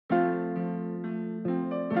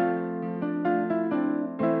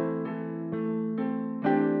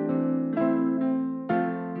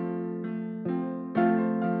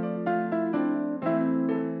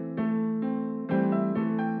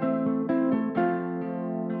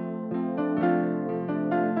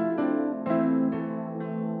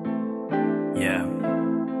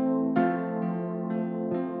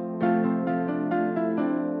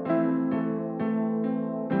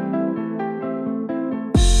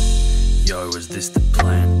ago was this the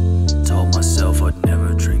plan? Told myself I'd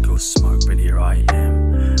never drink or smoke, but here I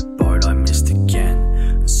am. Boat I missed again,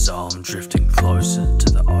 and so I'm drifting closer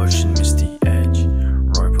to the ocean misty edge.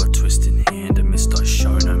 Rope I twist in hand, a mist I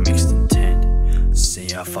show, no mixed intent. See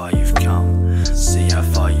how far you've come, see how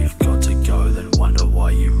far you've got to go, then wonder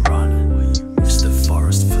why you run. Miss the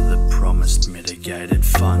forest for the promised mitigated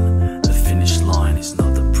fun. The finish line is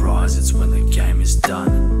not the prize, it's when the game is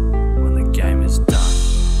done. When the game is done.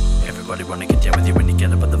 Everybody wanna get down with you when you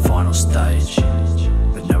get up at the final stage,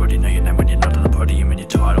 but nobody know your name when you're not on the podium and your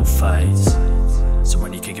title fades. So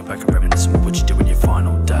when you kick it back and reminiscing what you do in your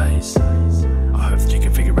final days, I hope that you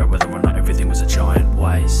can figure out whether or not everything was a giant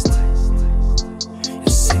waste. It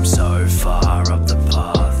seems so far up the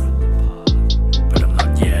path, but I'm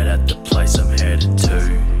not yet at the place I'm headed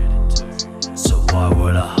to. So why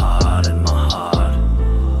would I harden my heart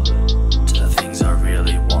to the things I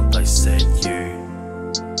really want? They said you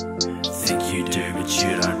think you do, but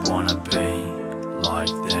you don't wanna be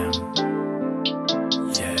like them.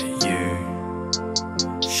 Yeah,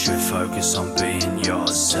 you should focus on being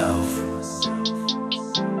yourself.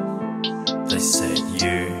 They said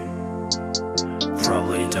you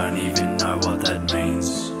probably don't even know what that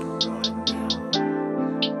means,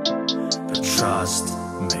 but trust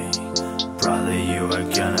me, brother, you are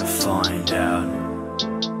gonna find out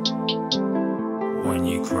when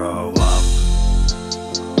you grow up.